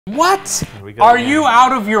What? We go Are again. you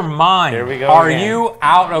out of your mind? Here we go Are again. you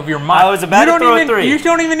out of your mind? I was about to throw a 3. You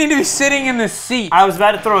don't even need to be sitting in the seat. I was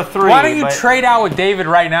about to throw a 3. Why don't you trade out with David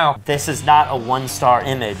right now? This is not a 1-star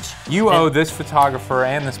image. You owe this photographer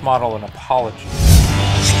and this model an apology.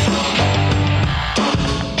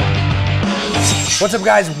 What's up,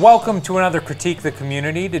 guys? Welcome to another Critique the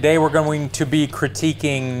Community. Today we're going to be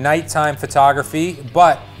critiquing nighttime photography,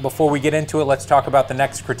 but before we get into it, let's talk about the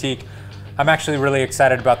next critique. I'm actually really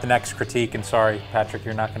excited about the next critique, and sorry, Patrick,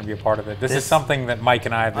 you're not going to be a part of it. This is something that Mike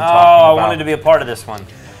and I have been talking about. Oh, I wanted to be a part of this one.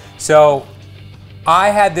 So, I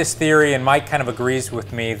had this theory, and Mike kind of agrees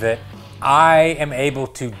with me, that I am able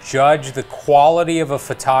to judge the quality of a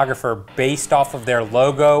photographer based off of their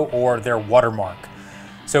logo or their watermark.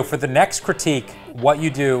 So for the next critique, what you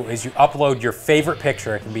do is you upload your favorite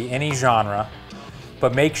picture. It can be any genre,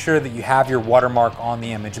 but make sure that you have your watermark on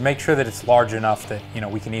the image. Make sure that it's large enough that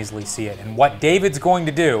we can easily see it. And what David's going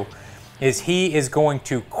to do is he is going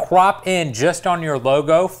to crop in just on your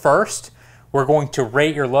logo first. We're going to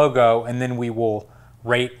rate your logo, and then we will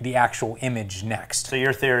rate the actual image next. So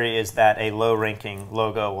your theory is that a low-ranking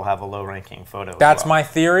logo will have a low-ranking photo. That's my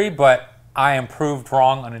theory, but I am proved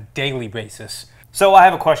wrong on a daily basis. So I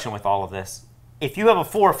have a question with all of this. If you have a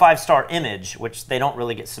 4 or 5-star image, which they don't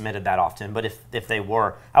really get submitted that often, but if they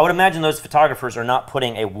were, I would imagine those photographers are not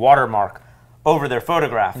putting a watermark over their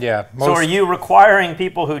photograph. Yeah. So are you requiring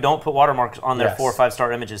people who don't put watermarks on their Yes. 4 or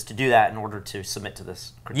 5-star images to do that in order to submit to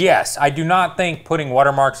this critique? Yes, I do not think putting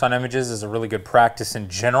watermarks on images is a really good practice in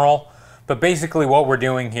general, but basically what we're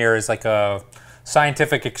doing here is like a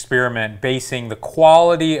scientific experiment basing the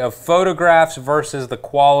quality of photographs versus the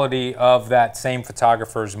quality of that same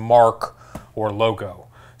photographer's mark or logo.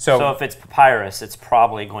 So if it's papyrus, it's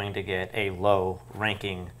probably going to get a low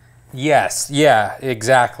ranking. Yes, yeah,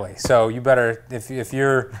 exactly. So you better, if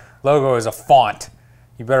your logo is a font,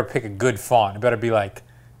 you better pick a good font. It better be like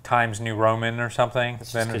Times New Roman or something.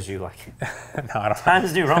 That's just because you like it. No, I don't.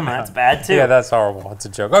 Times New Roman, that's bad too. Yeah, that's horrible. It's a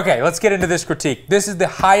joke. Okay, let's get into this critique. This is the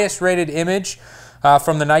highest rated image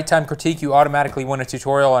from the nighttime critique. You automatically win a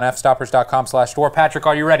tutorial on fstoppers.com/store. Patrick,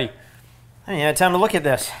 are you ready? Hey, yeah, time to look at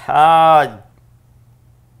this.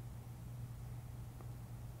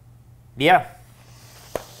 Yeah.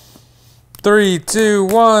 3, 2,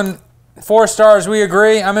 1. 4 stars, we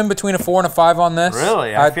agree. I'm in between a 4 and a 5 on this.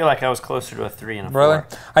 Really? I feel like I was closer to a 3 and a 4. Really?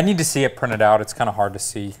 I need to see it printed out. It's kind of hard to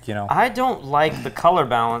see, I don't like the color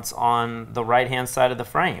balance on the right-hand side of the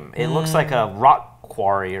frame. It looks like a rock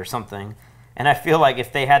quarry or something. And I feel like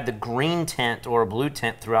if they had the green tint or a blue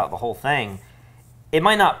tint throughout the whole thing, it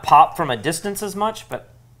might not pop from a distance as much,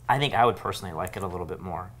 but I think I would personally like it a little bit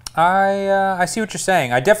more. I see what you're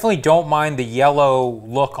saying. I definitely don't mind the yellow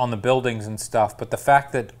look on the buildings and stuff, but the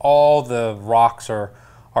fact that all the rocks are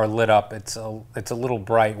lit up, it's a little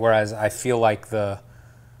bright, whereas I feel like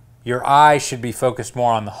your eye should be focused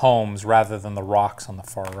more on the homes rather than the rocks on the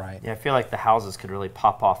far right. Yeah, I feel like the houses could really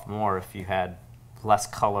pop off more if you had less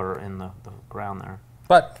color in the ground there.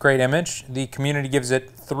 But great image. The community gives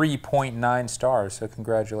it 3.9 stars, so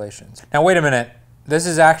congratulations. Now wait a minute. This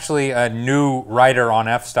is actually a new writer on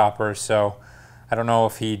Fstoppers, so I don't know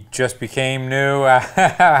if he just became new,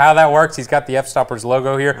 how that works. He's got the Fstoppers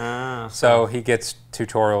logo here, so he gets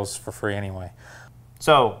tutorials for free anyway.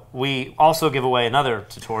 So we also give away another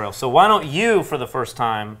tutorial. So why don't you, for the first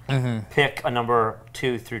time, pick a number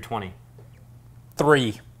 2 through 20?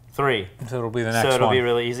 3. 3. So it'll be the next one. So it'll be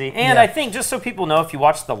really easy. And I think, just so people know, if you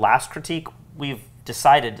watched the last critique, we've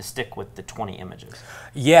decided to stick with the 20 images.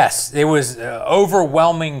 Yes, it was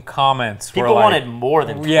overwhelming comments. People wanted more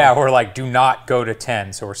than 20. Yeah, we're like, do not go to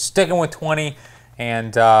 10. So we're sticking with 20,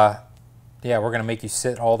 and yeah, we're going to make you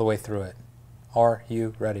sit all the way through it. Are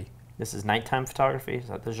you ready? This is nighttime photography. Is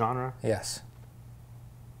that the genre? Yes.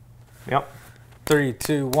 Yep. 3,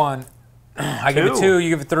 2, 1. I give it 2, you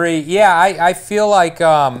give it 3. Yeah, I feel like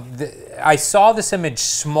I saw this image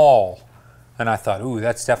small, and I thought, ooh,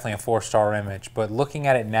 that's definitely a 4-star image. But looking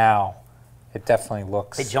at it now, it definitely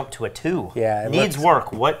looks. They jumped to a 2. Yeah, it needs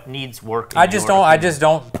work. What needs work? I just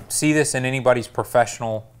don't see this in anybody's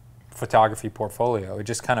professional photography portfolio. It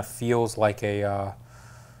just kind of feels like a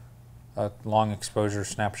long exposure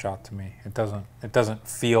snapshot to me. It doesn't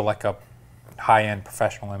feel like a high-end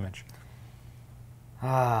professional image.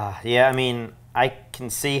 Yeah, I mean, I can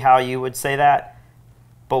see how you would say that,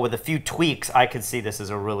 but with a few tweaks, I could see this as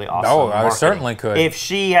a really awesome I certainly could. If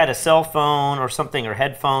she had a cell phone or something, or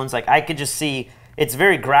headphones, like I could just see, it's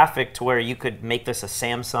very graphic to where you could make this a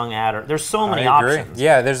Samsung ad, or there's so many options.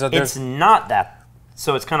 Yeah, it's not that,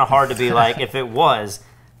 so it's kind of hard to be like, if it was,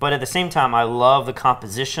 but at the same time, I love the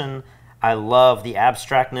composition. I love the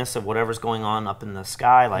abstractness of whatever's going on up in the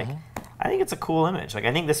sky. Like, I think it's a cool image. Like,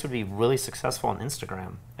 I think this would be really successful on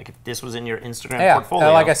Instagram. Like, if this was in your Instagram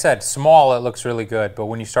portfolio. Like I said, small, it looks really good, but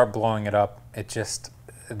when you start blowing it up, it just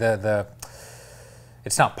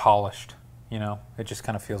it's not polished. You know, it just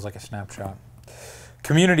kind of feels like a snapshot.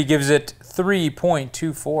 Community gives it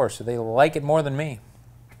 3.24, so they like it more than me.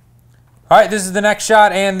 All right, this is the next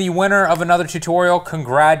shot and the winner of another tutorial.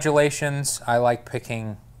 Congratulations. I like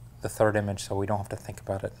picking the third image so we don't have to think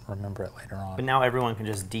about it, remember it later on. But now everyone can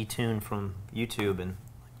just detune from YouTube and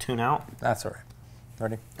tune out. That's all right.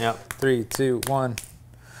 Ready? Yep. 3, 2, 1.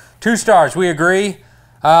 2 stars, we agree.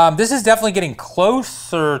 This is definitely getting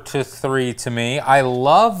closer to 3 to me. I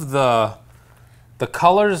love the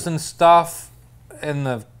colors and stuff in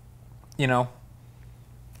the, you know,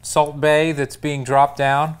 Salt Bay that's being dropped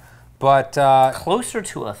down. But closer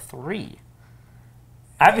to a 3.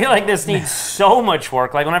 I feel like this needs so much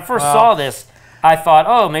work. Like when I first saw this, I thought,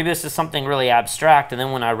 oh, maybe this is something really abstract. And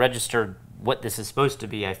then when I registered what this is supposed to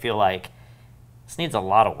be, I feel like this needs a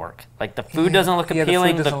lot of work. Like the food doesn't look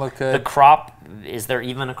appealing. The food doesn't look good. The crop, is there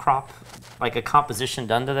even a crop? Like a composition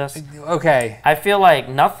done to this? Okay. I feel like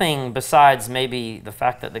nothing besides maybe the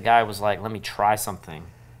fact that the guy was like, let me try something,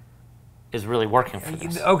 is really working for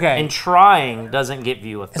this. Okay. And trying doesn't give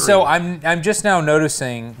you a 3. So I'm just now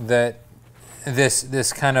noticing that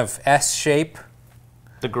this kind of S shape.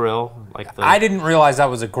 The grill, like the... I didn't realize that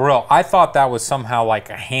was a grill. I thought that was somehow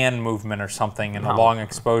like a hand movement or something in the long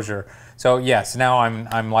exposure. So yes, now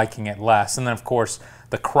I'm liking it less. And then of course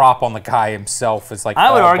the crop on the guy himself is like...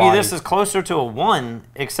 I would argue this is closer to a 1,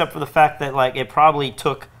 except for the fact that like it probably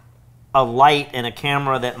took a light and a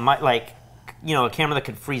camera that might like, you know, a camera that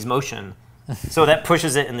could freeze motion. So that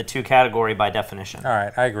pushes it in the 2 category by definition. All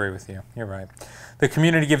right, I agree with you. You're right. The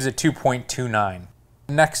community gives it 2.29.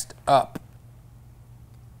 Next up.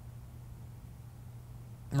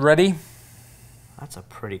 Ready? That's a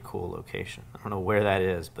pretty cool location. I don't know where that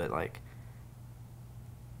is, but like,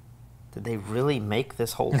 did they really make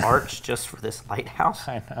this whole arch just for this lighthouse?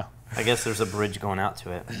 I know. I guess there's a bridge going out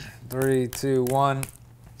to it. 3, 2, 1.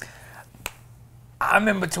 I'm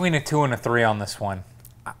in between a 2 and a 3 on this one.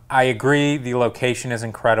 I agree the location is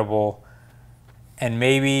incredible, and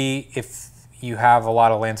maybe if you have a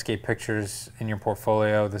lot of landscape pictures in your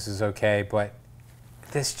portfolio, this is okay, but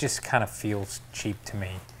this just kind of feels cheap to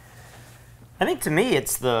me. I think to me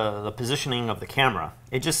it's the positioning of the camera.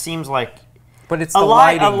 It just seems like... But it's the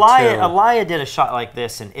lighting too. Alaya did a shot like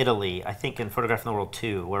this in Italy, I think in Photographing the World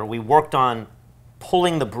 2, where we worked on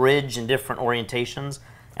pulling the bridge in different orientations,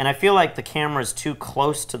 and I feel like the camera is too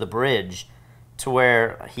close to the bridge to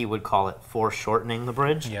where he would call it foreshortening the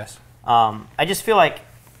bridge. Yes. I just feel like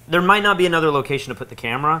there might not be another location to put the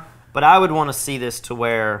camera, but I would want to see this to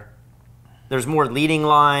where there's more leading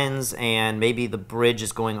lines and maybe the bridge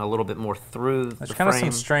is going a little bit more through the frame. There's kind of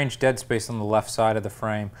some strange dead space on the left side of the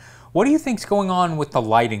frame. What do you think's going on with the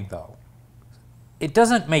lighting, though? It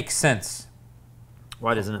doesn't make sense.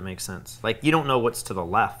 Why doesn't it make sense? Like, you don't know what's to the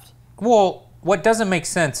left. Well, what doesn't make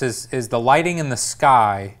sense is the lighting in the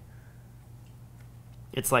sky.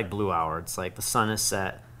 It's like Blue Hour. It's like the sun is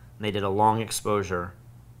set, and they did a long exposure.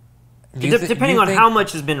 Depending on how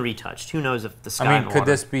much has been retouched. Who knows if the sky and could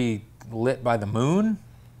this be lit by the moon?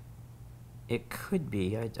 It could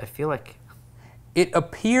be. I feel like... It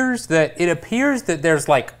appears that there's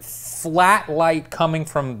like flat light coming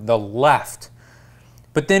from the left.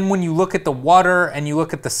 But then when you look at the water and you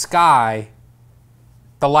look at the sky,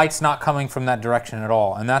 the light's not coming from that direction at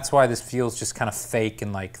all. And that's why this feels just kind of fake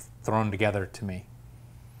and like thrown together to me.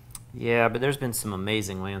 Yeah, but there's been some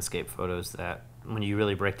amazing landscape photos that when you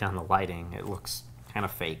really break down the lighting, it looks kind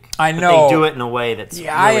of fake. I know. But they do it in a way that's really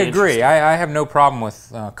I agree. I have no problem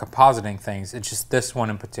with compositing things. It's just this one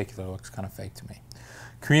in particular looks kind of fake to me.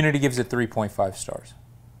 Community gives it 3.5 stars.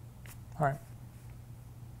 All right.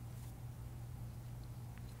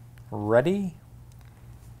 Ready?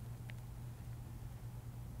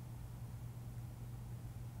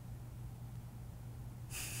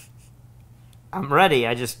 I'm ready.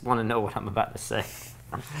 I just want to know what I'm about to say.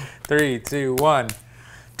 3, 2, 1.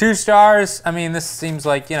 2 stars. I mean, this seems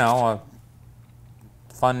like, you know,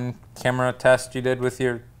 a fun camera test you did with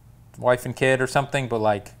your wife and kid or something, but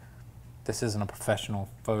like, this isn't a professional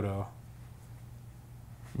photo.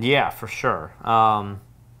 Yeah, for sure. I'm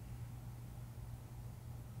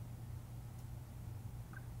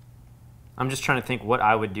just trying to think what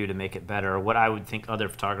I would do to make it better, or what I would think other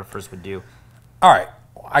photographers would do. All right,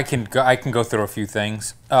 I can go through a few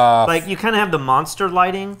things. Like you kind of have the monster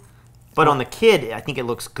lighting, but on the kid, I think it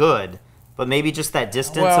looks good. But maybe just that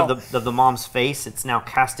distance of the mom's face, it's now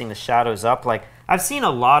casting the shadows up. Like I've seen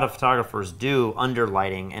a lot of photographers do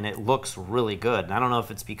underlighting, and it looks really good. And I don't know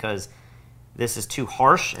if it's because this is too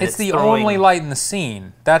harsh. And it's the only light in the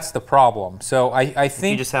scene. That's the problem. So I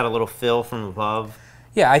think you just had a little fill from above.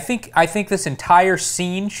 Yeah, I think this entire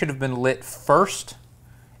scene should have been lit first,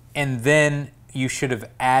 and then you should have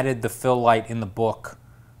added the fill light in the book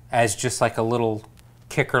as just like a little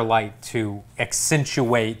kicker light to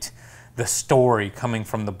accentuate the story coming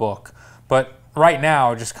from the book. But right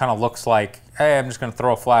now, it just kind of looks like, hey, I'm just going to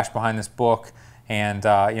throw a flash behind this book, and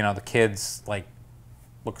the kids like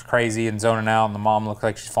looks crazy and zoning out, and the mom looks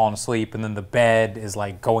like she's falling asleep, and then the bed is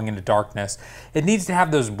like going into darkness. It needs to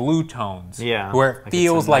have those blue tones, where it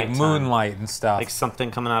feels like moonlight and stuff, like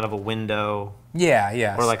something coming out of a window.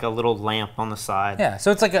 Yeah. Or like a little lamp on the side. Yeah,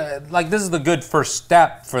 so it's like this is the good first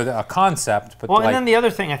step for a concept. But and then the other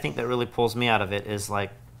thing I think that really pulls me out of it is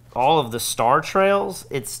like all of the star trails.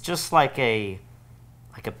 It's just like a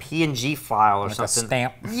PNG file or like something. A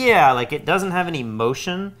stamp. Yeah, like it doesn't have any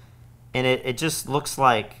motion, and it just looks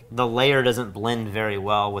like the layer doesn't blend very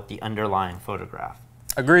well with the underlying photograph.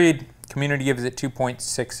 Agreed. Community gives it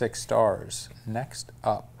 2.66 stars. Next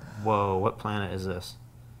up. Whoa, what planet is this?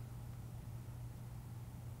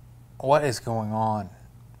 What is going on?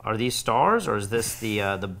 Are these stars, or is this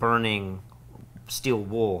the burning steel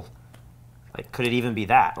wool? Like, could it even be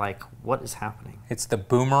that? Like, what is happening? It's the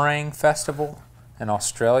Boomerang Festival in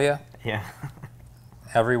Australia. Yeah.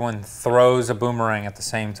 Everyone throws a boomerang at the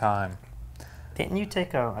same time. Didn't you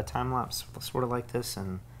take a time lapse sort of like this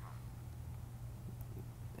in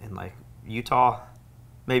like Utah?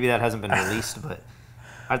 Maybe that hasn't been released, but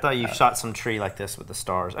I thought you shot some tree like this with the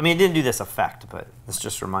stars. I mean, it didn't do this effect, but this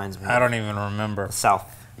just reminds me. I don't even remember. The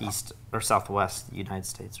southeast or southwest United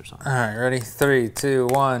States or something. All right, ready? 3, 2,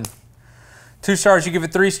 1. 2 stars. You give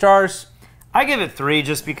it 3 stars? I give it 3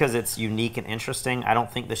 just because it's unique and interesting. I don't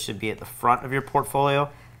think this should be at the front of your portfolio.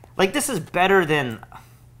 Like, this is better than...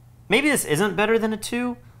 Maybe this isn't better than a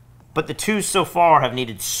 2, but the 2s so far have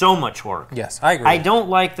needed so much work. Yes, I agree. I don't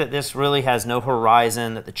like that this really has no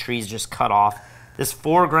horizon, that the tree's just cut off. This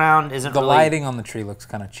foreground isn't really... The lighting on the tree looks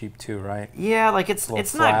kind of cheap too, right? Yeah, like it's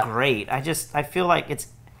not great. I feel like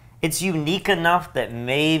it's unique enough that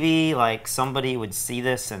maybe like somebody would see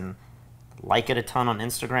this and like it a ton on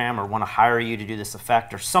Instagram or want to hire you to do this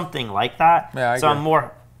effect or something like that. Yeah, I so agree. I'm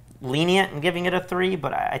more lenient in giving it a 3,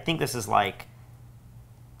 but I think this is like,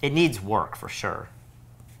 it needs work for sure.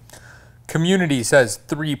 Community says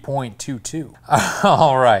 3.22.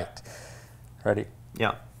 All right. Ready?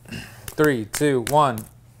 Yeah. 3, 2, 1.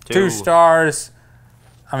 2 stars.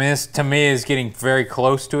 I mean, this to me is getting very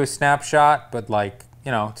close to a snapshot, but like,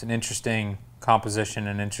 it's an interesting composition,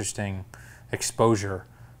 an interesting exposure.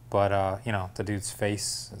 But, the dude's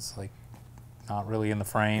face is like not really in the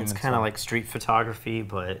frame. It's kind of like street photography,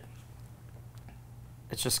 but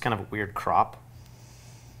it's just kind of a weird crop.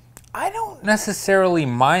 I don't necessarily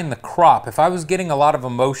mind the crop. If I was getting a lot of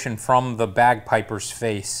emotion from the bagpiper's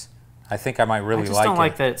face, I think I might really like it. I just don't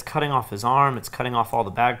like that it's cutting off his arm, it's cutting off all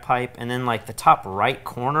the bagpipe, and then like the top right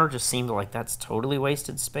corner just seemed like that's totally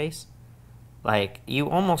wasted space. Like, you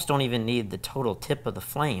almost don't even need the total tip of the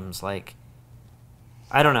flames. Like,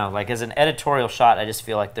 I don't know, like as an editorial shot, I just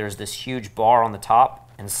feel like there's this huge bar on the top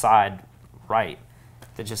and side right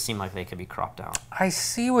that just seem like they could be cropped out. I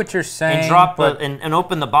see what you're saying. And drop and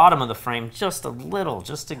open the bottom of the frame just a little,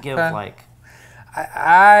 just to give like...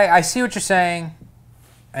 I see what you're saying.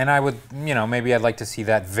 And I would, maybe I'd like to see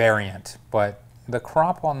that variant, but the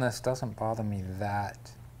crop on this doesn't bother me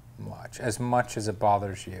that much as it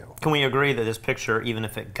bothers you. Can we agree that this picture, even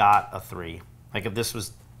if it got a 3, like if this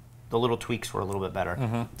was, the little tweaks were a little bit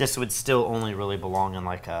better, this would still only really belong in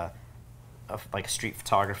like a street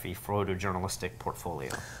photography, photojournalistic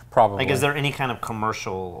portfolio? Probably. Like, is there any kind of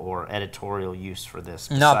commercial or editorial use for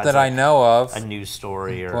this? Not that I know of. A news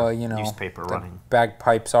story or newspaper running.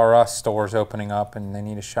 Bagpipes R Us stores opening up and they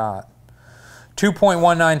need a shot.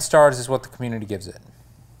 2.19 stars is what the community gives it.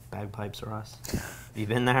 Bagpipes R Us. Have you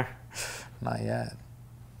been there? Not yet.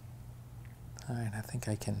 All right, I think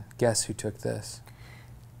I can guess who took this.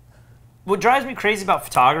 What drives me crazy about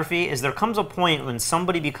photography is there comes a point when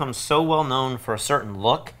somebody becomes so well known for a certain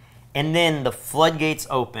look, and then the floodgates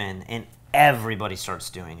open and everybody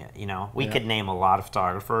starts doing it. We could name a lot of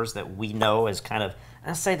photographers that we know as kind of,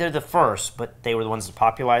 I'd say they're the first, but they were the ones that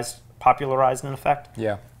popularized in effect.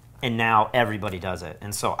 Yeah. And now everybody does it.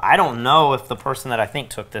 And so I don't know if the person that I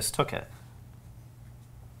think took this took it.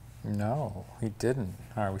 No, he didn't.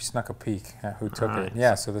 All right, we snuck a peek at who took it.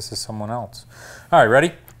 Yeah, so this is someone else. All right,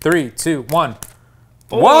 ready? 3, 2, 1.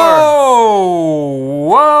 4.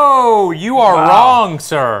 Whoa! You are wrong,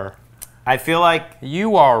 sir. I feel like...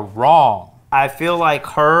 You are wrong. I feel like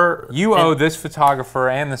her... You owe this photographer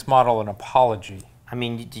and this model an apology. I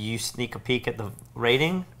mean, do you sneak a peek at the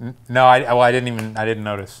rating? No, I didn't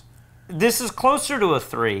notice. This is closer to a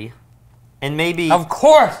 3. And maybe... Of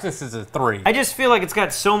course this is a 3. I just feel like it's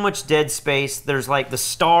got so much dead space. There's like the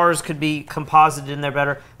stars could be composited in there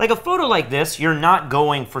better. Like a photo like this, you're not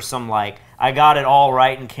going for some like, I got it all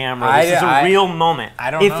right in camera. This is a real moment. I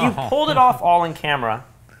don't know. If you pulled it off all in camera,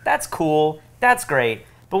 that's cool. That's great.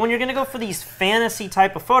 But when you're going to go for these fantasy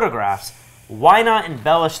type of photographs, why not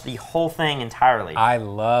embellish the whole thing entirely? I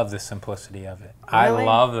love the simplicity of it. Really? I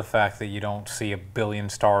love the fact that you don't see a billion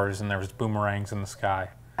stars and there's boomerangs in the sky.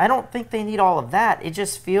 I don't think they need all of that. It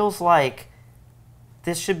just feels like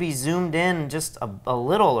this should be zoomed in just a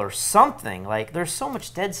little or something. Like, there's so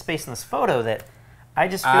much dead space in this photo that I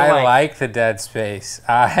just feel I like the dead space.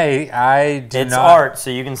 I do it's not. art, so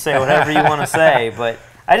you can say whatever you want to say. But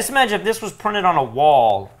I just imagine if this was printed on a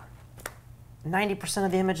wall, 90%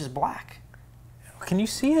 of the image is black. Can you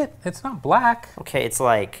see it? It's not black. Okay, it's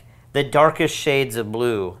like the darkest shades of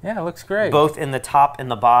blue. Yeah, it looks great. Both in the top and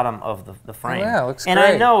the bottom of the frame. Oh, yeah, it looks and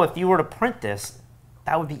great. I know if you were to print this,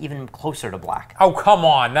 that would be even closer to black. Oh, come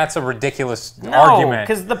on. That's a ridiculous No, argument.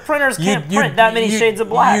 because the printers can't print that many shades of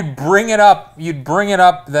black. You'd bring it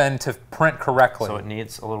up then to print correctly. So it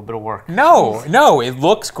needs a little bit of work. No, it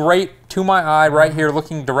looks great to my eye right here,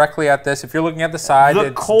 looking directly at this. If you're looking at the side, The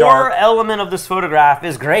it's core dark. element of this photograph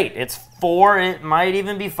is great. It's 4, it might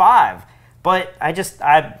even be 5. But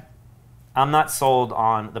I'm not sold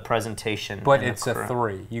on the presentation. But it's a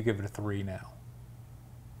 3. You give it a 3 now.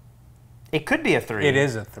 It could be a 3. It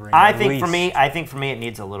is a 3. I at think least. for me it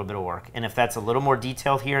needs a little bit of work. And if that's a little more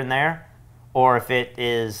detailed here and there, or if it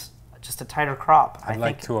is just a tighter crop, I'd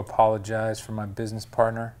like to apologize for my business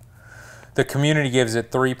partner. The community gives it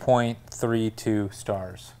 3.32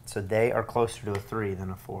 stars. So they are closer to a 3 than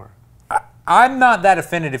a 4. I'm not that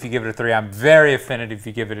offended if you give it a 3. I'm very offended if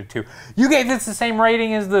you give it a 2. You gave this the same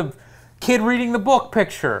rating as the kid reading the book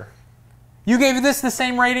picture. You gave this the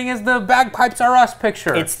same rating as the Bagpipes Are Us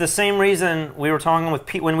picture. It's the same reason we were talking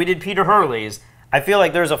with when we did Peter Hurley's. I feel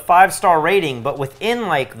like there's a 5-star rating, but within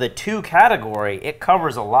like the 2 category, it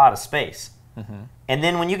covers a lot of space. Mm-hmm. And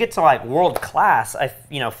then when you get to like world class,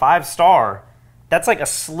 5-star, that's like a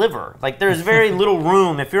sliver. Like there's very little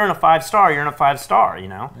room. If you're in a 5-star, you're in a 5-star.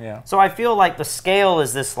 Yeah. So I feel like the scale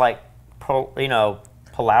is this like,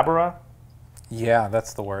 palabra. Yeah,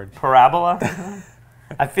 that's the word. Parabola.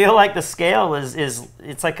 I feel like the scale is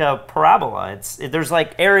it's like a parabola. There's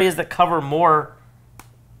like areas that cover more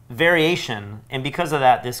variation, and because of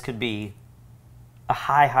that, this could be a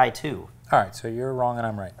high 2. All right, so you're wrong and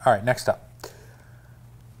I'm right. All right, next up.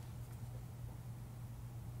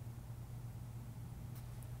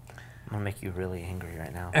 I'm gonna make you really angry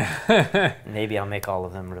right now. Maybe I'll make all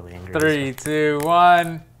of them really angry. 3, 2,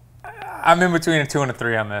 1. I'm in between a 2 and a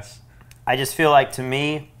 3 on this. I just feel like, to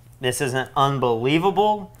me, this isn't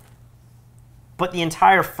unbelievable, but the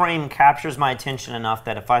entire frame captures my attention enough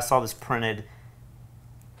that if I saw this printed,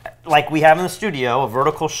 like we have in the studio, a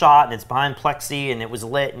vertical shot, and it's behind plexi, and it was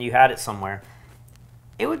lit, and you had it somewhere,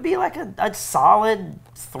 it would be like a solid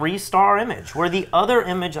 3-star image, where the other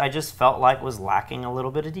image I just felt like was lacking a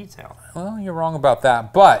little bit of detail. Well, you're wrong about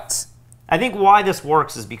that, but I think why this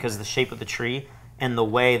works is because of the shape of the tree and the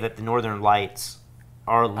way that the northern lights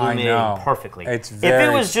are illuminating perfectly. It's if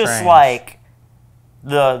very it was just strange. like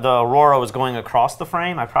the aurora was going across the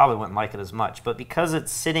frame, I probably wouldn't like it as much. But because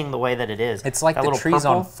it's sitting the way that it is, it's like that the little tree's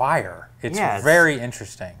purple, on fire. It's very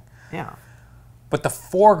interesting. Yeah. But the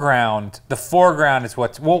foreground is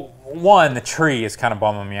what's, well, one, the tree is kind of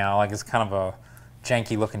bumming me out. Like, it's kind of a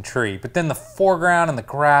janky looking tree. But then the foreground and the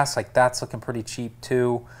grass, like, that's looking pretty cheap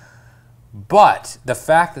too. But the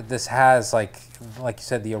fact that this has, like you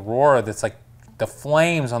said, the aurora, that's like the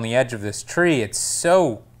flames on the edge of this tree, it's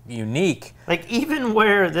so unique. Like, even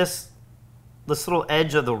where this little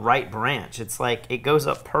edge of the right branch, it's like it goes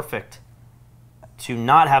up perfect to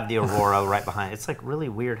not have the aurora right behind it. It's like really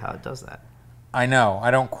weird how it does that. I know.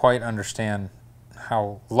 I don't quite understand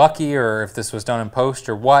how lucky, or if this was done in post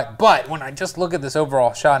or what. But when I just look at this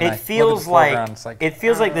overall shot, and it feels it's like it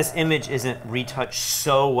feels like this image isn't retouched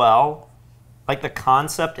so well. Like the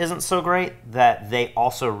concept isn't so great that they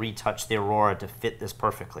also retouched the aurora to fit this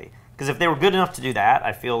perfectly. Because if they were good enough to do that,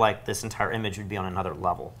 I feel like this entire image would be on another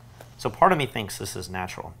level. So part of me thinks this is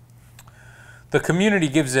natural. The community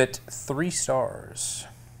gives it 3 stars.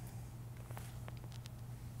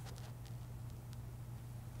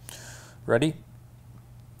 Ready?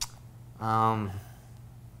 I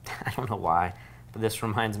don't know why, but this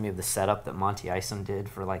reminds me of the setup that Monty Isom did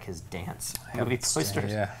for like his dance movie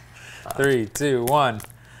posters. Yeah. 3, 2, 1.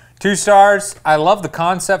 2 stars. I love the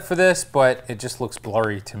concept for this, but it just looks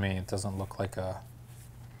blurry to me. It doesn't look like a...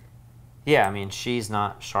 Yeah, I mean, she's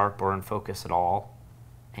not sharp or in focus at all.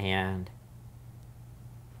 And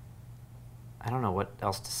I don't know what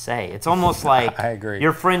else to say. It's almost like I agree.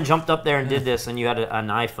 Your friend jumped up there and did this, and you had an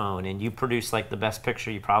iPhone, and you produced like the best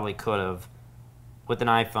picture you probably could have with an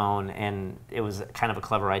iPhone, and it was kind of a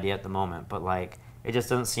clever idea at the moment, but like it just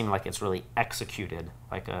doesn't seem like it's really executed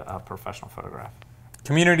like a professional photograph.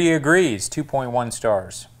 Community agrees, 2.1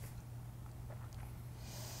 stars.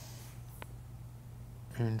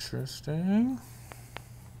 Interesting.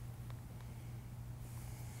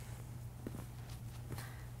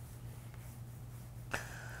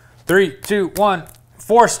 Three, two, one.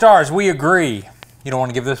 4 stars. We agree. You don't want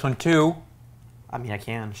to give this one 2? I mean, I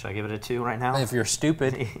can. Should I give it a 2 right now? If you're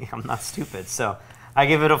stupid. I'm not stupid, so I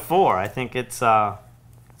give it a 4. I think it's a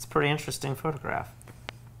pretty interesting photograph.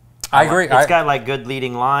 I agree. It's got like good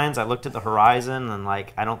leading lines. I looked at the horizon, and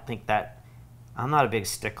like I don't think that. I'm not a big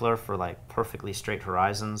stickler for like perfectly straight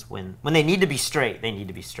horizons. When they need to be straight, they need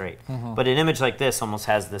to be straight. But an image like this almost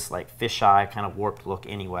has this like fisheye kind of warped look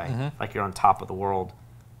anyway, like you're on top of the world.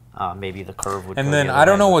 Maybe the curve would. And then I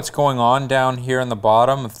don't know what's going on down here in the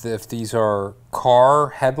bottom. If these are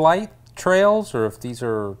car headlight trails or if these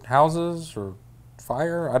are houses or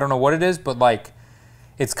fire. I don't know what it is, but like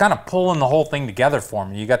it's kind of pulling the whole thing together for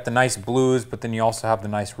me. You got the nice blues, but then you also have the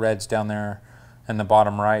nice reds down there in the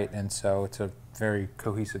bottom right, and so it's a very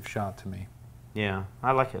cohesive shot to me. Yeah,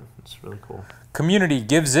 I like it. It's really cool. Community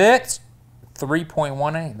gives it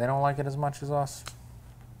 3.18. They don't like it as much as us.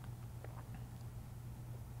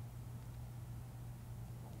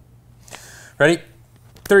 Ready?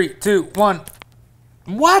 3, 2, 1.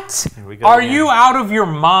 What? Here we go Are again. you out of your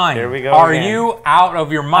mind? Here we go Are again. you out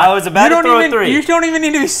of your mind? I was about to throw a 3. You don't even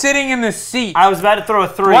need to be sitting in the seat. I was about to throw a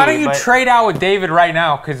 3. Why don't you trade out with David right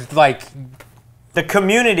now? Because, like... The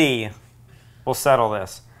community will settle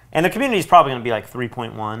this. And the community is probably going to be like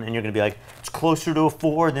 3.1, and you're going to be like, it's closer to a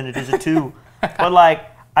 4 than it is a 2. But,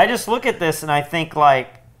 like, I just look at this, and I think,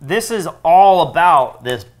 like, this is all about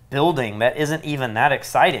this building that isn't even that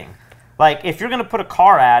exciting. Like, if you're going to put a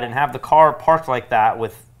car ad and have the car parked like that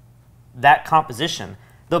with that composition,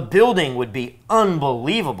 the building would be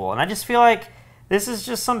unbelievable. And I just feel like this is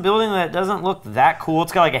just some building that doesn't look that cool.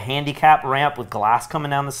 It's got like a handicap ramp with glass coming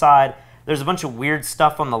down the side. There's a bunch of weird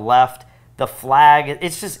stuff on the left. The flag,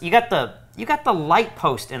 it's just, you got the light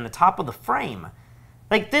post in the top of the frame.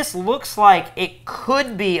 Like, this looks like it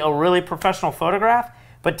could be a really professional photograph,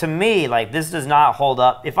 but to me, like, this does not hold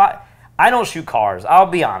up. If I don't shoot cars, I'll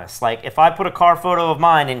be honest. Like, if I put a car photo of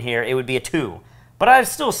mine in here, it would be a 2. But I've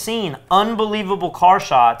still seen unbelievable car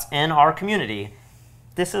shots in our community.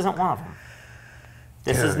 This isn't one of them.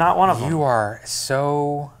 This is not one of them. You are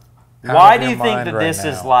so Why do you think that this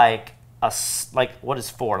is like a, like, what is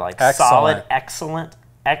 4? Like, solid, excellent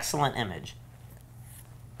image?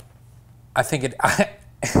 I think it...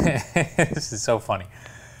 This is so funny.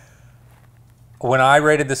 When I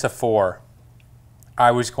rated this a 4,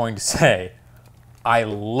 I was going to say, I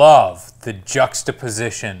love the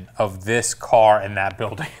juxtaposition of this car and that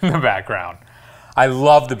building in the background. I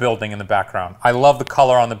love the building in the background. I love the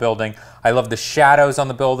color on the building. I love the shadows on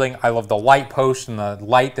the building. I love the light post and the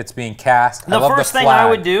light that's being cast. The first thing I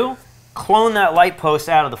would do, clone that light post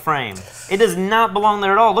out of the frame. It does not belong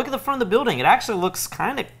there at all. Look at the front of the building. It actually looks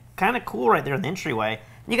kind of cool right there in the entryway.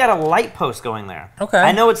 You got a light post going there. Okay.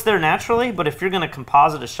 I know it's there naturally, but if you're going to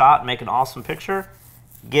composite a shot and make an awesome picture,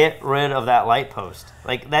 get rid of that light post.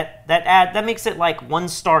 Like that makes it like 1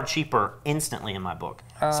 star cheaper instantly in my book,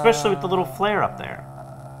 especially with the little flare up there.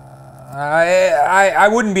 I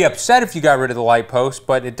wouldn't be upset if you got rid of the light post,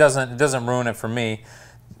 but it doesn't ruin it for me.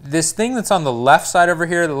 This thing that's on the left side over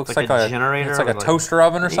here that looks like a generator, it's like a toaster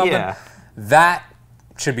oven or something. Yeah. That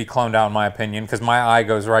should be cloned out in my opinion, because my eye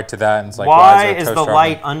goes right to that and it's like, why is the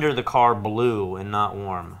light under the car blue and not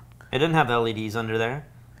warm? It doesn't have LEDs under there.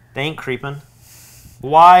 They ain't creeping.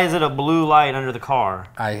 Why is it a blue light under the car?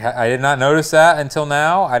 I did not notice that until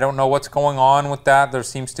now. I don't know what's going on with that. There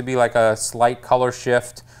seems to be like a slight color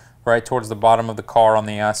shift right towards the bottom of the car on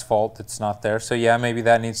the asphalt that's not there. So yeah, maybe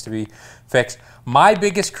that needs to be fixed. My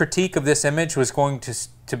biggest critique of this image was going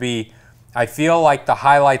to be, I feel like the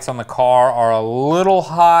highlights on the car are a little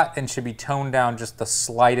hot and should be toned down just the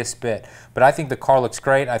slightest bit. But I think the car looks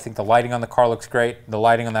great. I think the lighting on the car looks great. The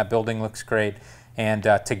lighting on that building looks great. And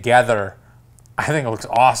together, I think it looks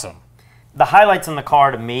awesome. The highlights in the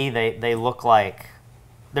car, to me, they look like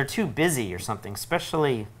they're too busy or something,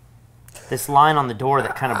 especially this line on the door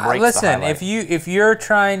that kind of breaks the highlight. if you're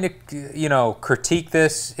trying to, critique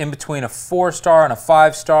this in between a 4 star and a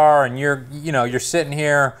 5 star, and you're sitting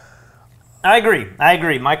here I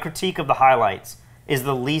agree. My critique of the highlights is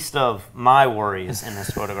the least of my worries in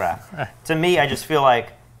this photograph. To me, I just feel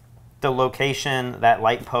like the location, that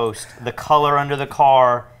light post, the color under the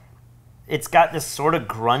car, it's got this sort of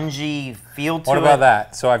grungy feel to it. What about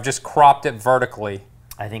that? So I've just cropped it vertically.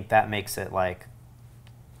 I think that makes it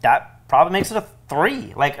that probably makes it a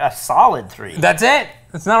 3, like a solid 3. That's it?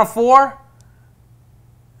 It's not a 4?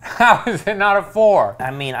 How is it not a 4? I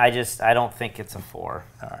mean, I don't think it's a 4.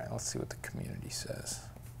 All right, let's see what the community says.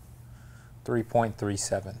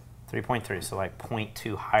 3.37. 3.3, so like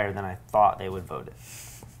 0.2 higher than I thought they would vote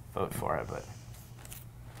for it, but.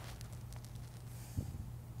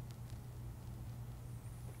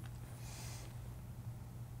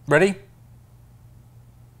 Ready?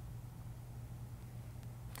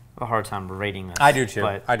 A hard time rating this. I do too.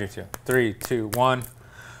 I do too. 3, 2, 1.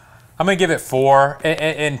 I'm gonna give it 4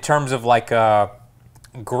 in terms of like a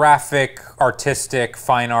graphic, artistic,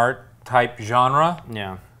 fine art type genre.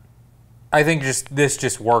 Yeah. I think this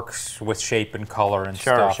just works with shape and color and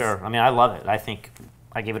stuff. Sure. I mean, I love it. I think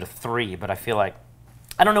I gave it a 3, but I feel like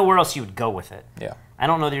I don't know where else you would go with it. Yeah. I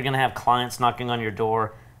don't know that you're gonna have clients knocking on your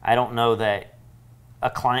door. I don't know that a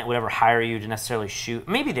client would ever hire you to necessarily shoot.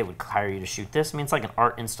 Maybe they would hire you to shoot this. I mean, it's like an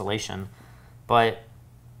art installation, but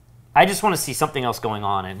I just want to see something else going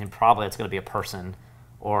on, and probably it's going to be a person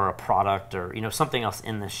or a product or something else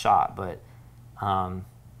in this shot. But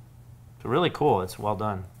it's really cool. It's well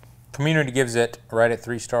done. Community gives it right at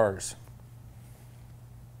 3 stars.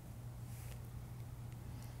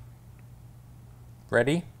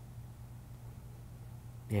 Ready?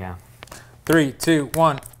 Yeah. 3, 2,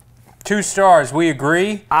 1. 2 stars. We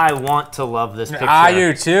agree. I want to love this picture. I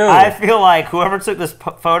do too. I feel like whoever took this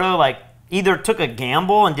photo, like, either took a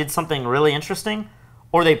gamble and did something really interesting,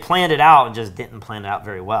 or they planned it out and just didn't plan it out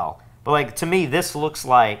very well. But like, to me, this looks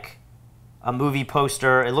like a movie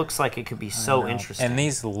poster. It looks like it could be so interesting. And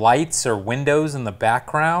these lights or windows in the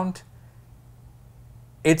background,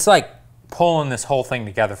 it's like pulling this whole thing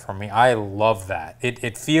together for me. I love that.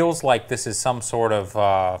 It feels like this is some sort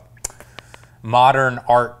of modern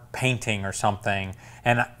art painting or something.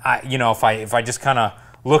 And if I just kind of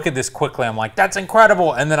look at this quickly, I'm like, that's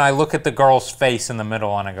incredible. And then I look at the girl's face in the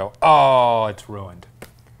middle and I go, oh, it's ruined.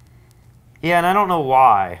 Yeah, and I don't know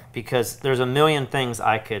why, because there's a million things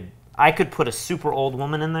I could put a super old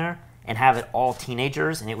woman in there and have it all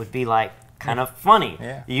teenagers, and it would be like kind of funny.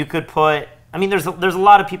 Yeah. You could put, I mean, there's a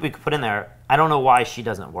lot of people you could put in there. I don't know why she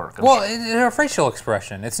doesn't work. Well, her facial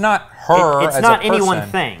expression. It's not her it's as not a person. any one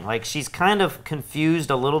thing. Like, she's kind of confused,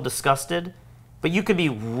 a little disgusted, but you could be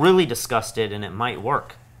really disgusted and it might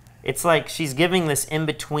work. It's like she's giving this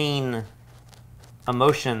in-between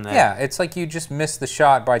emotion that... Yeah, it's like you just missed the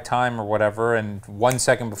shot by time or whatever, and 1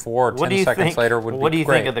 second before or 10 seconds later would be great. What do you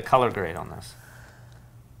think of the color grade on this?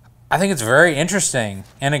 I think it's very interesting.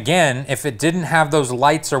 And again, if it didn't have those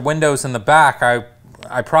lights or windows in the back,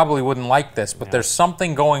 I probably wouldn't like this, but there's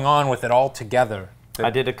something going on with it all together. I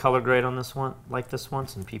did a color grade on this one, like this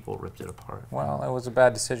once, and people ripped it apart. Well, that was a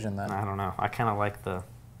bad decision then. I don't know. I kind of like the...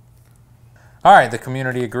 All right, the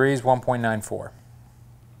community agrees, 1.94.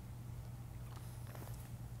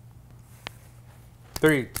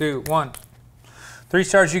 3, 2, 1. 3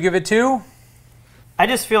 stars, you give it 2? I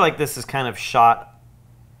just feel like this is kind of shot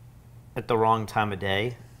at the wrong time of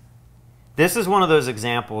day. This is one of those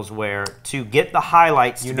examples where to get the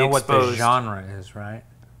highlights to be exposed... You know what the genre is, right?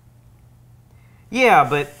 Yeah,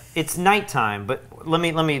 but it's nighttime. But let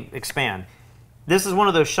me expand. This is one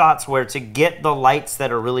of those shots where to get the lights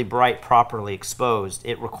that are really bright properly exposed,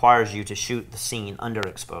 it requires you to shoot the scene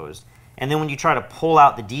underexposed. And then when you try to pull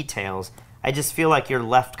out the details, I just feel like you're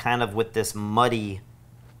left kind of with this muddy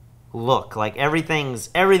look. Like everything's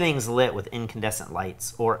lit with incandescent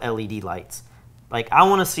lights or LED lights. Like, I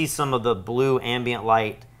want to see some of the blue ambient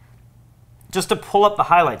light just to pull up the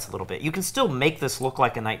highlights a little bit. You can still make this look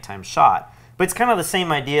like a nighttime shot, but it's kind of the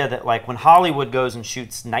same idea that, like, when Hollywood goes and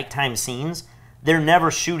shoots nighttime scenes, they're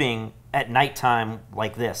never shooting at nighttime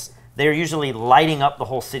like this. They're usually lighting up the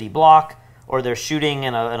whole city block, or they're shooting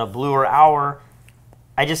in a bluer hour.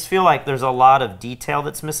 I just feel like there's a lot of detail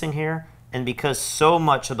that's missing here, and because so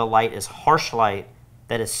much of the light is harsh light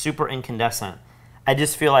that is super incandescent, I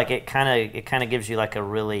just feel like it kind of gives you like a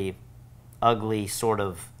really ugly sort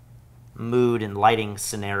of mood and lighting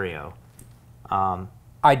scenario.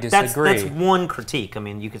 I disagree. That's one critique. I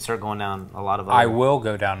mean, you could start going down a lot of other... I will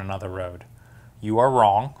go down another road. You are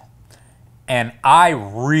wrong. And I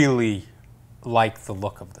really like the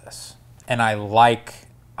look of this. And I like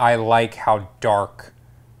how dark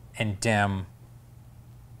and dim.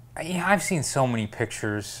 I've seen so many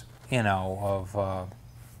pictures, of... no,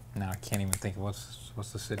 I can't even think of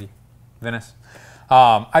what's the city. Venice.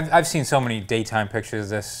 I've seen so many daytime pictures of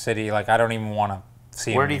this city. Like I don't even want to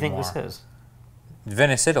see. Where them do you think anymore. this is?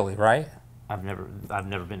 Venice, Italy, right? I've never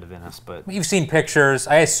been to Venice, but You've seen pictures.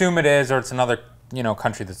 I assume it is, or it's another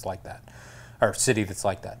country that's like that, or city that's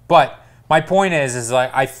like that. But my point is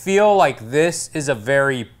like I feel like this is a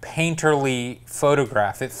very painterly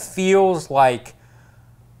photograph. It feels like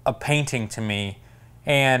a painting to me,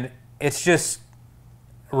 and it's just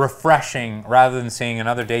refreshing rather than seeing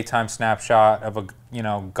another daytime snapshot of a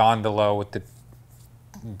gondola with the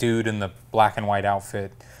dude in the black and white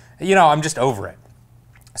outfit. I'm just over it.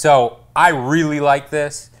 So I really like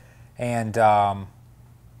this, and I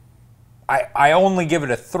only give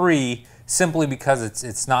it a 3 simply because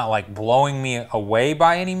it's not like blowing me away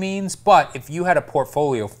by any means. But if you had a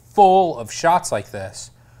portfolio full of shots like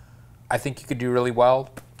this, I think you could do really well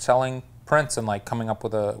selling prints and like coming up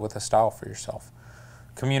with a style for yourself.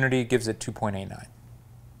 Community gives it 2.89.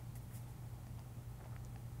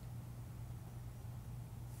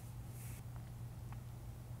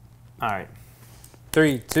 all right.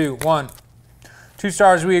 3, 2, 1. 2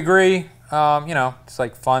 stars, we agree. It's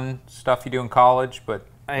like fun stuff you do in college, but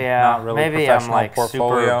not really maybe I'm professional like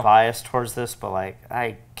portfolio. super biased towards this, but like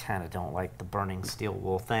I kind of don't like the burning steel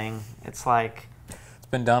wool thing. It's like It's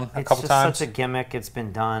been done a couple it's times. just such a gimmick. It's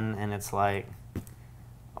been done, and it's like,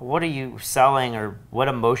 what are you selling, or what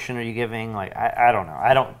emotion are you giving? Like I don't know.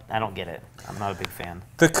 I don't get it. I'm not a big fan.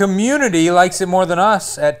 The community likes it more than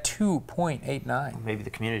us at 2.89. Maybe the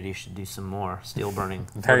community should do some more steel burning.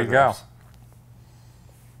 There you go. photographs.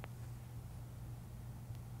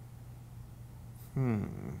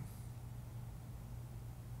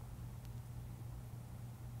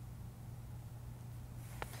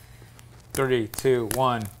 3, 2,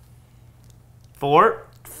 1. 4.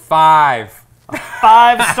 5.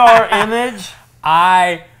 5-star image.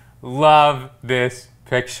 I love this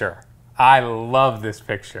picture. I love this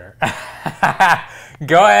picture.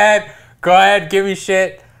 Go ahead, give me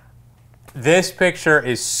shit. This picture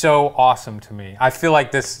is so awesome to me. I feel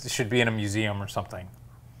like this should be in a museum or something.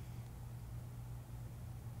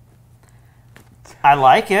 I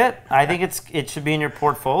like it. I think it should be in your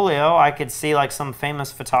portfolio. I could see like some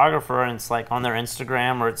famous photographer and it's like on their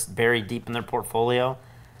Instagram or it's buried deep in their portfolio.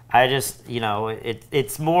 I just,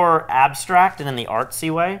 it's more abstract and in the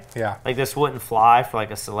artsy way. Yeah. Like this wouldn't fly for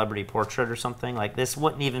like a celebrity portrait or something. Like this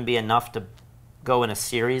wouldn't even be enough to go in a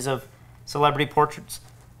series of celebrity portraits.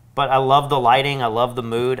 But I love the lighting. I love the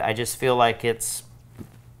mood. I just feel like it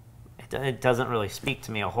doesn't really speak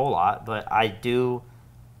to me a whole lot, but I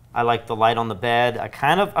like the light on the bed.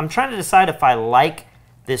 I'm trying to decide if I like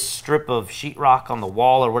this strip of sheetrock on the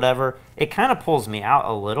wall or whatever. It kind of pulls me out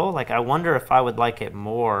a little. Like I wonder if I would like it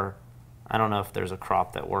more. I don't know if there's a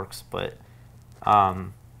crop that works, but I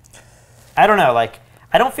don't know. Like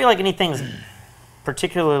I don't feel like anything's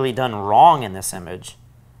particularly done wrong in this image,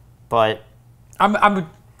 but I'm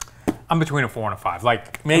between a 4 and a 5.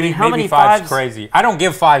 Like maybe how many 5's fives? crazy. I don't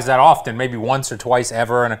give 5s that often. Maybe once or twice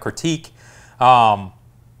ever in a critique.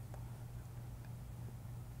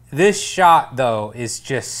 This shot though is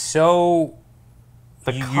just so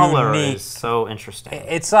the color unique. is so interesting.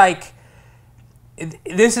 It's like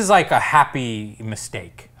this is like a happy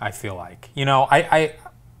mistake. I feel like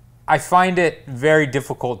I find it very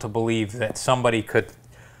difficult to believe that somebody could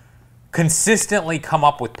consistently come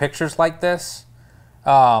up with pictures like this,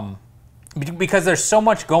 because there's so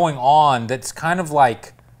much going on that's kind of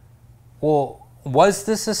like, well, was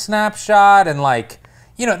this a snapshot? And like,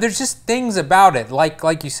 there's just things about it,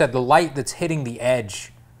 like you said, the light that's hitting the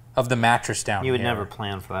edge of the mattress down You would here. never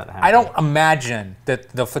plan for that to happen. I don't imagine that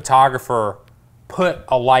the photographer put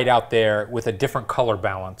a light out there with a different color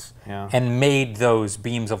balance and made those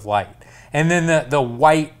beams of light. And then the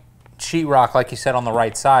white sheetrock, like you said, on the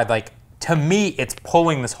right side, like to me, it's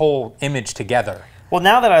pulling this whole image together. Well,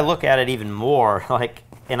 now that I look at it even more, like,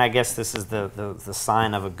 and I guess this is the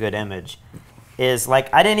sign of a good image, is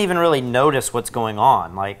like I didn't even really notice what's going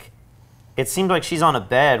on. Like, it seemed like she's on a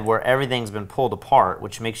bed where everything's been pulled apart,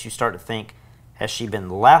 which makes you start to think, has she been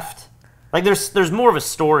left? Like, there's more of a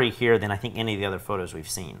story here than I think any of the other photos we've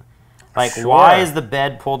seen. Like, Sure. Why is the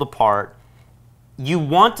bed pulled apart? You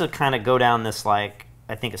want to kind of go down this, like,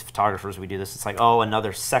 I think as photographers we do this, it's like, oh,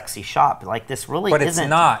 another sexy shot. But like, this really But isn't. it's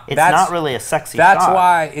not. It's not really a sexy shot. That's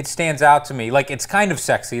why it stands out to me. Like, it's kind of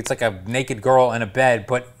sexy. It's like a naked girl in a bed,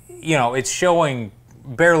 but, it's showing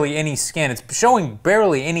barely any skin. It's showing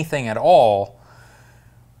barely anything at all,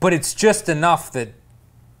 but it's just enough that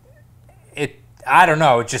I don't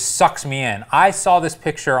know, it just sucks me in. I saw this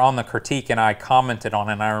picture on the critique and I commented on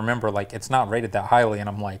it, and I remember, like, it's not rated that highly, and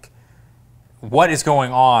I'm like, what is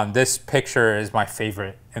going on, this picture is my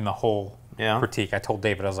favorite in the whole critique. I told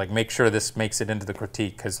David, I was like, make sure this makes it into the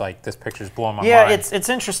critique because like this picture's blowing my mind. Yeah, it's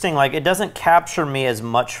interesting. Like it doesn't capture me as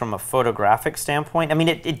much from a photographic standpoint. I mean,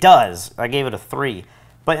 it does. I gave it a 3.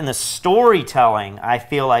 But in the storytelling, I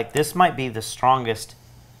feel like this might be the strongest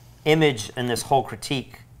image in this whole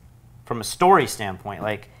critique from a story standpoint.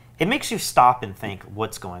 Like it makes you stop and think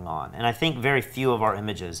what's going on. And I think very few of our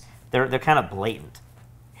images, they're kind of blatant.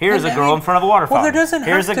 Here's a girl in front of a water fountain. Well, there doesn't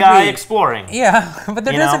Here's have a to guy be, exploring. Yeah, but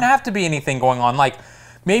there doesn't have to be anything going on. Like,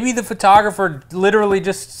 maybe the photographer literally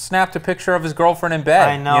just snapped a picture of his girlfriend in bed.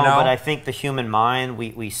 I know, but I think the human mind,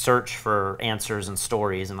 we search for answers and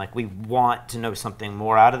stories, and like we want to know something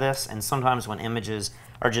more out of this. And sometimes when images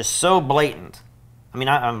are just so blatant, I mean,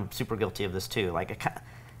 I'm super guilty of this too. Like,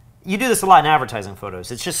 you do this a lot in advertising photos.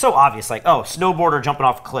 It's just so obvious. Like, oh, snowboarder jumping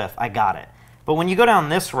off a cliff. I got it. But when you go down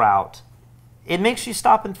this route, it makes you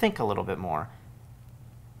stop and think a little bit more.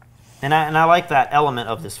 And I like that element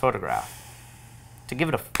of this photograph. To give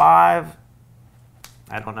it a 5,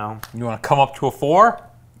 I don't know. You want to come up to a 4?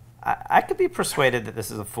 I could be persuaded that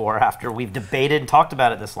this is a 4 after we've debated and talked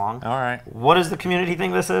about it this long. All right. What does the community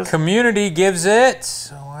think this is? Community gives it,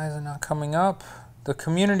 so why is it not coming up? The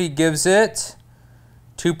community gives it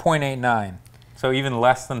 2.89. So even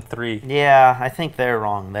less than 3. Yeah, I think they're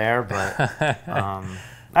wrong there, but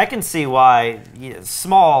I can see why.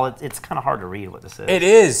 Small, it's kind of hard to read what this is. It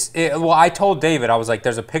is. Well, I told David, I was like,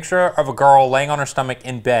 there's a picture of a girl laying on her stomach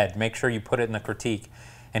in bed. Make sure you put it in the critique.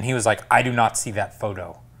 And he was like, I do not see that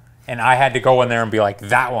photo. And I had to go in there and be like,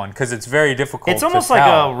 that one, because it's very difficult to tell. It's almost like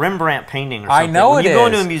a Rembrandt painting or something. I know when it is. You go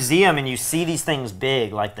into a museum and you see these things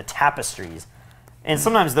big, like the tapestries. And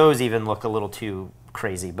sometimes those even look a little too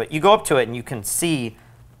crazy. But you go up to it and you can see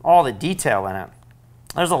all the detail in it.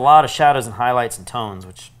 There's a lot of shadows and highlights and tones,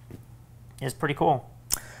 which is pretty cool.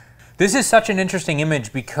 This is such an interesting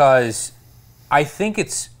image because I think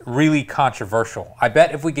it's really controversial. I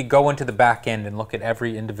bet if we could go into the back end and look at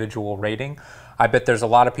every individual rating, I bet there's a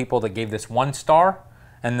lot of people that gave this 1 star,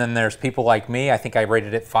 and then there's people like me. I think I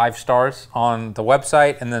rated it 5 stars on the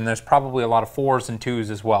website, and then there's probably a lot of 4s and 2s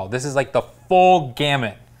as well. This is like the full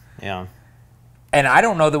gamut. Yeah. And I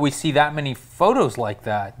don't know that we see that many photos like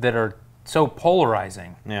that are so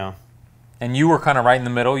polarizing. Yeah. And you were kind of right in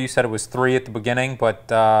the middle. You said it was 3 at the beginning,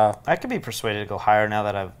 but... I could be persuaded to go higher now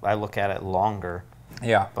that I look at it longer.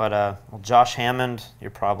 Yeah. But well, Josh Hammond,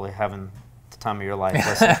 you're probably having the time of your life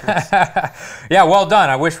listening to this. Yeah, well done.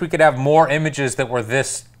 I wish we could have more images that were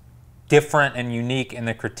this different and unique in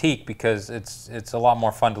the critique, because it's a lot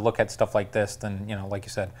more fun to look at stuff like this than, you know, like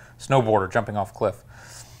you said, snowboarder jumping off a cliff.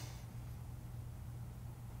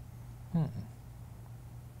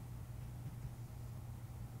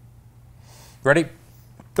 Ready?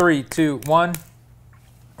 3, 2, 1.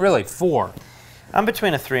 Really, 4. I'm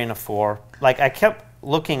between a 3 and a 4. Like, I kept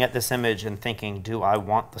looking at this image and thinking, do I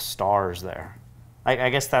want the stars there?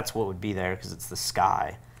 I guess that's what would be there because it's the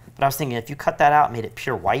sky. But I was thinking, if you cut that out, made it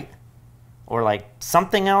pure white, or like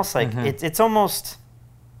something else, like it's almost...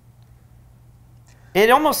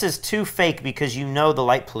 It almost is too fake because you know the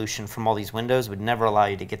light pollution from all these windows would never allow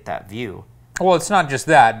you to get that view. Well, it's not just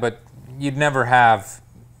that, but you'd never have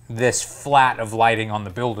this flat of lighting on the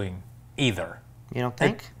building either. You don't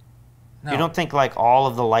think? No. You don't think like all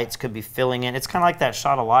of the lights could be filling in? It's kind of like that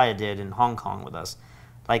shot Aliyah did in Hong Kong with us.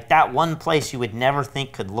 Like that one place you would never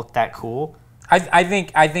think could look that cool. I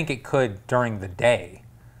think it could during the day,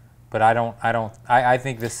 but I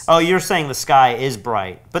think this... Oh, you're saying the sky is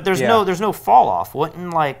bright, but there's no fall off.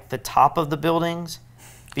 Wouldn't like the top of the buildings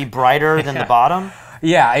be brighter than the bottom?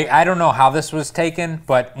 Yeah, I don't know how this was taken,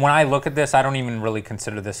 but when I look at this, I don't even really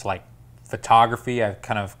consider this like photography. I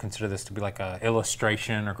kind of consider this to be like a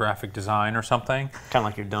illustration or graphic design or something. Kind of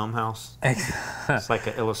like your dome house. It's like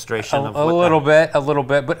an illustration of a little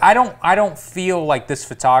bit. But I don't feel like this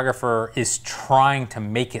photographer is trying to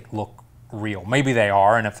make it look real. Maybe they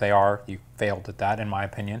are, and if they are, you failed at that, in my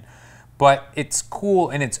opinion. But it's cool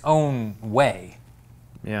in its own way.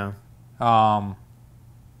 Yeah.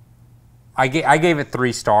 I gave it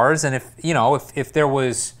 3 stars, and if there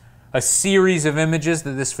was a series of images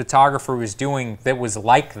that this photographer was doing that was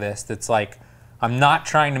like this, that's like, I'm not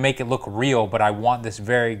trying to make it look real, but I want this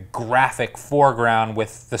very graphic foreground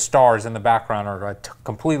with the stars in the background, or a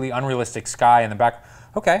completely unrealistic sky in the back.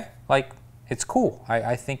 Okay, like, it's cool.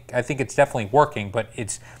 I think it's definitely working, but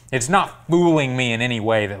it's not fooling me in any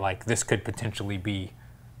way that like this could potentially be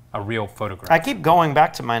a real photograph. I keep going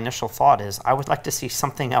back to my initial thought is I would like to see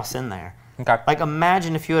something else in there. Okay. Like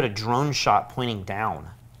imagine if you had a drone shot pointing down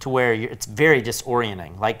to where it's very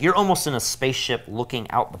disorienting. Like you're almost in a spaceship looking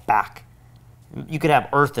out the back. You could have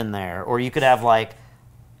earth in there, or you could have like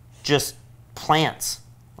just plants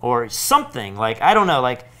or something. Like, I don't know,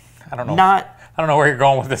 like I don't know. Not I don't know where you're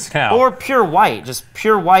going with this now. or pure white, just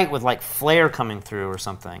pure white with like flare coming through or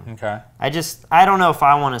something. Okay. I don't know if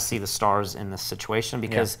I want to see the stars in this situation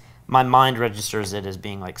because my mind registers it as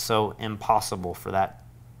being like so impossible for that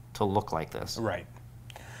to look like this. Right.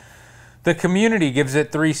 The community gives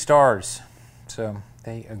it 3 stars. So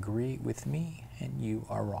they agree with me and you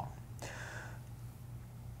are wrong.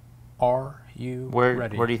 Are you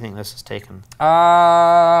ready? Where do you think this is taken?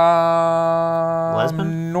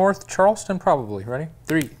 Lisbon? North Charleston, probably. Ready?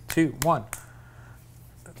 3, 2, 1.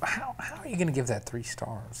 How are you going to give that 3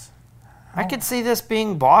 stars? I could see this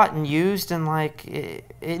being bought and used, and like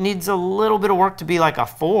it needs a little bit of work to be like a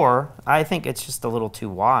 4. I think it's just a little too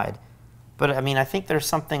wide. But I mean, I think there's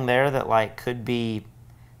something there that like could be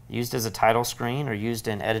used as a title screen or used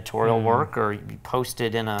in editorial work or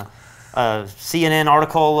posted in a CNN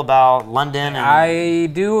article about London. And I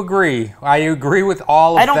do agree. I agree with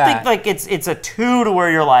all of that. I don't think like it's a 2 to where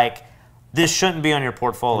you're like, this shouldn't be on your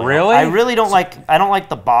portfolio. Really? I really don't like. I don't like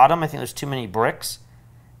the bottom. I think there's too many bricks.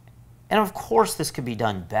 And of course, this could be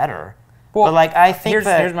done better. Well, but like I think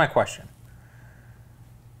here's my question.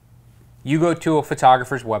 You go to a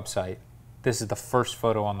photographer's website. This is the first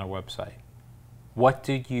photo on their website. What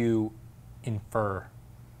do you infer?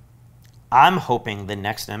 I'm hoping the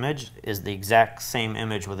next image is the exact same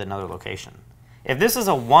image with another location. If this is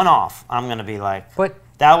a one-off, I'm going to be like, but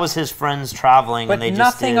that was his friends traveling and they just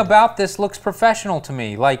nothing about this looks professional to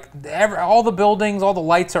me. Like all the buildings, all the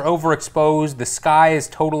lights are overexposed. The sky is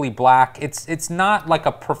totally black. It's not like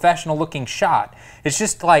a professional looking shot. It's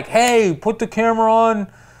just like, hey, put the camera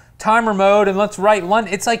on timer mode and let's write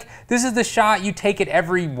London. It's like, this is the shot you take at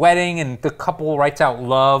every wedding and the couple writes out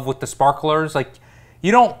love with the sparklers. Like,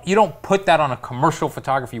 you don't put that on a commercial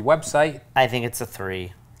photography website. I think it's a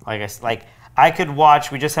 3. I could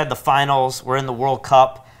watch. We just had the finals. We're in the World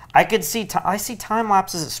Cup. I see time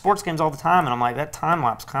lapses at sports games all the time, and I'm like, that time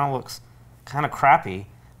lapse kind of looks kind of crappy.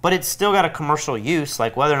 But it's still got a commercial use.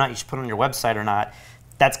 Like whether or not you should put it on your website or not,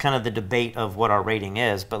 that's kind of the debate of what our rating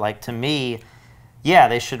is. But like to me, yeah,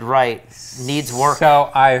 they should write needs work. So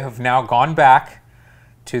I have now gone back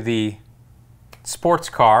to the sports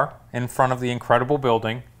car in front of the incredible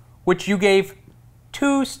building, which you gave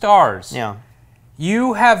 2 stars. Yeah.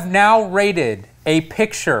 You have now rated a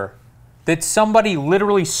picture that somebody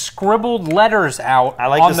literally scribbled letters out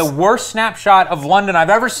on the worst snapshot of London I've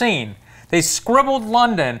ever seen. They scribbled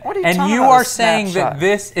London, and you are saying that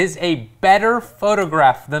this is a better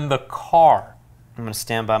photograph than the car. I'm going to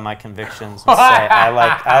stand by my convictions and say I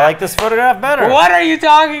like this photograph better. What are you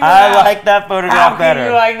talking about? I like that photograph better. How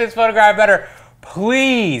can you like this photograph better?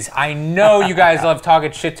 Please, I know you guys love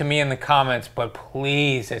talking shit to me in the comments, but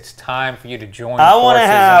please, it's time for you to join forces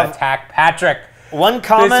and attack Patrick. One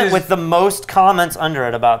comment with the most comments under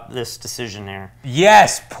it about this decision here.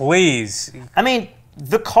 Yes, please. I mean,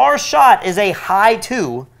 the car shot is a high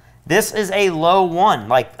 2. This is a low 1.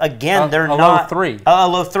 Like, again, they're not... low 3. A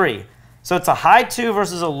low 3. So it's a high 2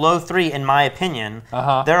 versus a low 3, in my opinion.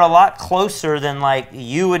 They're a lot closer than like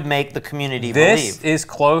you would make the community believe. This is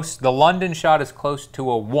close. The London shot is close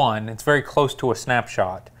to a 1. It's very close to a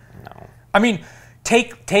snapshot. No. I mean,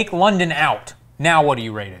 take London out. Now what do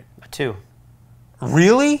you rate it? A 2.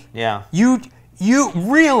 Really? Yeah. You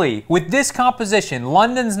really, with this composition,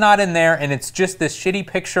 London's not in there, and it's just this shitty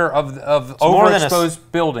picture of overexposed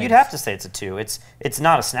buildings. You'd have to say it's a 2. It's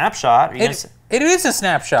not a snapshot. It is a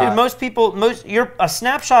snapshot. Dude, a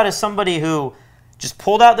snapshot is somebody who just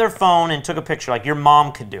pulled out their phone and took a picture. Like your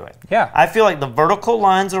mom could do it. Yeah. I feel like the vertical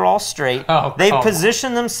lines are all straight. They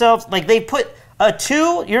position themselves like they put a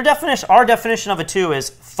 2. Our definition of a 2 is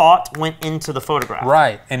thought went into the photograph.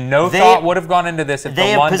 Right, and thought would have gone into this if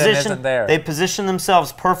the London isn't there. They position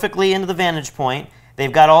themselves perfectly into the vantage point.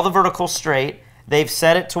 They've got all the verticals straight. They've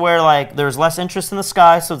set it to where like there's less interest in the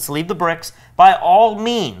sky, so let's leave the bricks. By all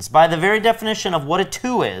means, by the very definition of what a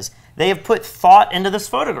 2 is, they have put thought into this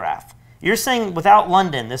photograph. You're saying without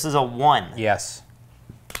London, this is a 1. Yes.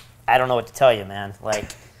 I don't know what to tell you, man.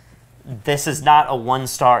 Like, this is not a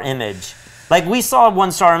 1-star image. Like, we saw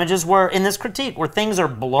 1-star images where, in this critique, where things are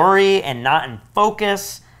blurry and not in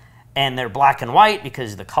focus, and they're black and white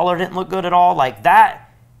because the color didn't look good at all. Like, that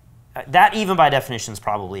even by definition is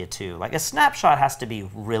probably a 2. Like, a snapshot has to be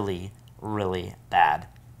really, really bad.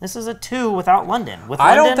 This is a 2 without London.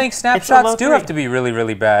 I don't think snapshots do have to be really,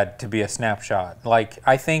 really bad to be a snapshot. Like,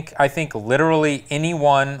 I think literally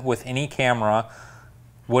anyone with any camera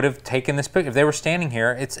would have taken this picture. If they were standing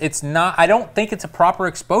here, it's not, I don't think it's a proper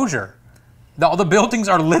exposure. All the buildings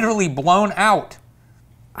are literally blown out.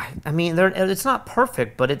 I mean, it's not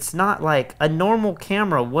perfect, but it's not like a normal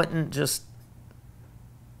camera wouldn't just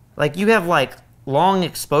like you have like long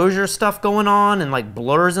exposure stuff going on and like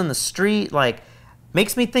blurs in the street. Like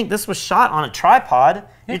makes me think this was shot on a tripod.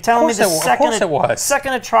 You're telling me the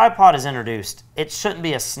second a tripod is introduced, it shouldn't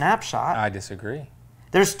be a snapshot. I disagree.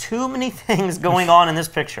 There's too many things going on in this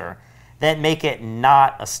picture that make it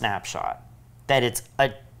not a snapshot. That it's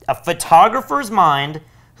a photographer's mind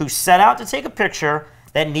who set out to take a picture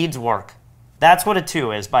that needs work. That's what a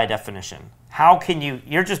 2 is by definition. How can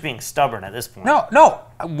you're just being stubborn at this point. No,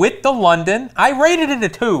 with the London, I rated it a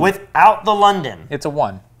 2. Without the London. It's a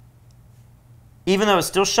 1. Even though it's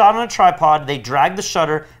still shot on a tripod, they dragged the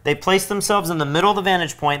shutter, they placed themselves in the middle of the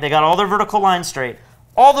vantage point, they got all their vertical lines straight.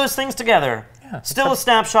 All those things together. Yeah, still a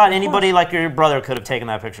snapshot. Anybody like your brother could have taken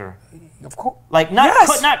that picture. Of course. Like,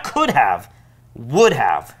 not could have, would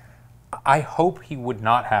have. I hope he would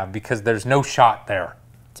not have, because there's no shot there.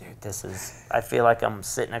 Dude, I feel like I'm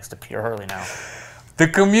sitting next to Pure Hurley now. The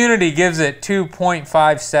community gives it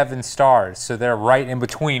 2.57 stars, so they're right in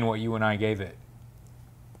between what you and I gave it.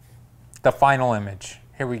 The final image.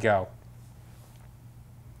 Here we go.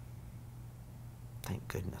 Thank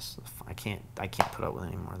goodness. I can't put up with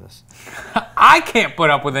any more of this. I can't put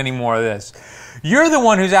up with any more of this. You're the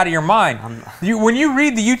one who's out of your mind. When you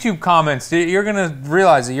read the YouTube comments, you're going to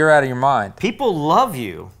realize that you're out of your mind. People love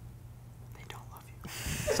you. They don't love you.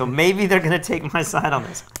 So maybe they're going to take my side on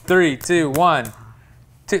this. 3, 2, 1,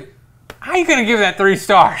 2. How are you going to give that 3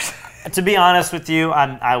 stars? To be honest with you,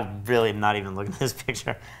 I really am not even looking at this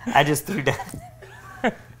picture. I just threw down.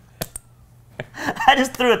 I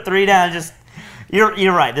just threw a 3 down.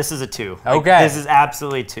 You're right. This is a 2. Okay. This is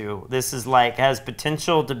absolutely 2. This is like has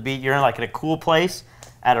potential to be. You're like in a cool place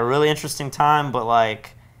at a really interesting time, but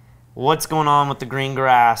like, what's going on with the green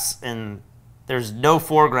grass? And there's no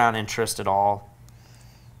foreground interest at all.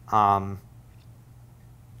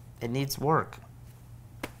 It needs work.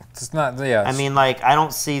 It's not. Yeah. I mean, like, I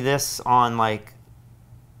don't see this on like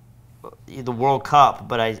the World Cup,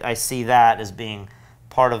 but I see that as being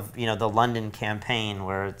part of the London campaign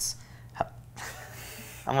where it's.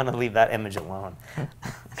 I'm going to leave that image alone.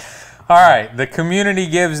 All right, the community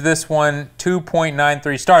gives this one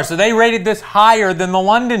 2.93 stars. So they rated this higher than the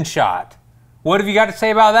London shot. What have you got to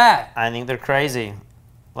say about that? I think they're crazy.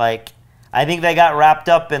 Like, I think they got wrapped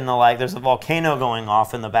up in the, like, there's a volcano going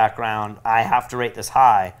off in the background. I have to rate this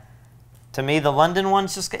high. To me, the London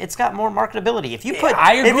one's just, it's got more marketability. If you put,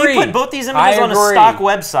 both these images on a stock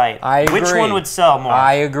website, which one would sell more?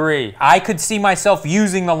 I agree. I could see myself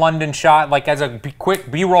using the London shot like as a quick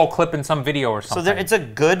B-roll clip in some video or something. So it's a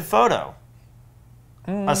good photo.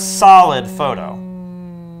 A solid photo.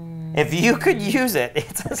 If you could use it,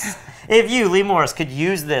 if you, Lee Morris, could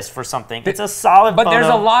use this for something, it's a solid photo. But there's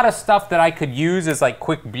a lot of stuff that I could use as like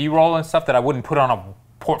quick B-roll and stuff that I wouldn't put on a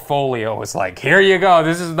portfolio. It's like, here you go,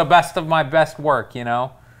 this is the best of my best work,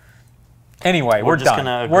 Anyway, we're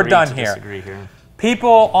done. We're done here.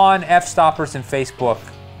 People on Fstoppers and Facebook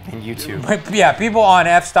and YouTube. Yeah, people on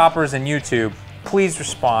Fstoppers and YouTube, please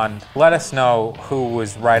respond. Let us know who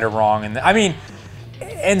was right or wrong.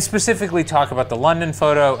 And specifically talk about the London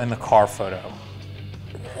photo and the car photo.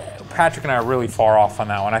 Patrick and I are really far off on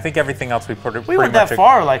that one. I think everything else we went that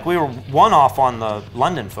far. Like, we were 1 off on the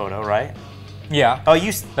London photo, right? Yeah. Oh,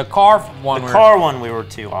 the car one. The car one we were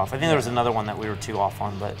 2 off. I think there was another one that we were 2 off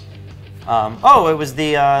on, but it was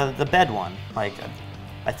the bed one. Like,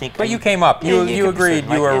 I think. But you came up. You agreed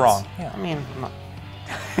you were wrong. Yeah. I mean. I'm not.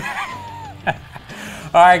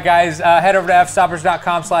 All right, guys. Head over to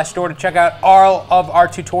fstoppers.com/store to check out all of our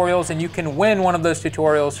tutorials, and you can win one of those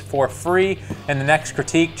tutorials for free. And the next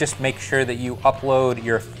critique, just make sure that you upload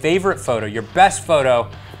your favorite photo, your best photo,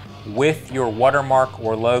 with your watermark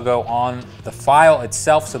or logo on the file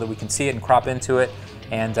itself so that we can see it and crop into it.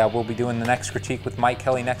 And we'll be doing the next critique with Mike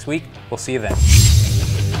Kelly next week. We'll see you then.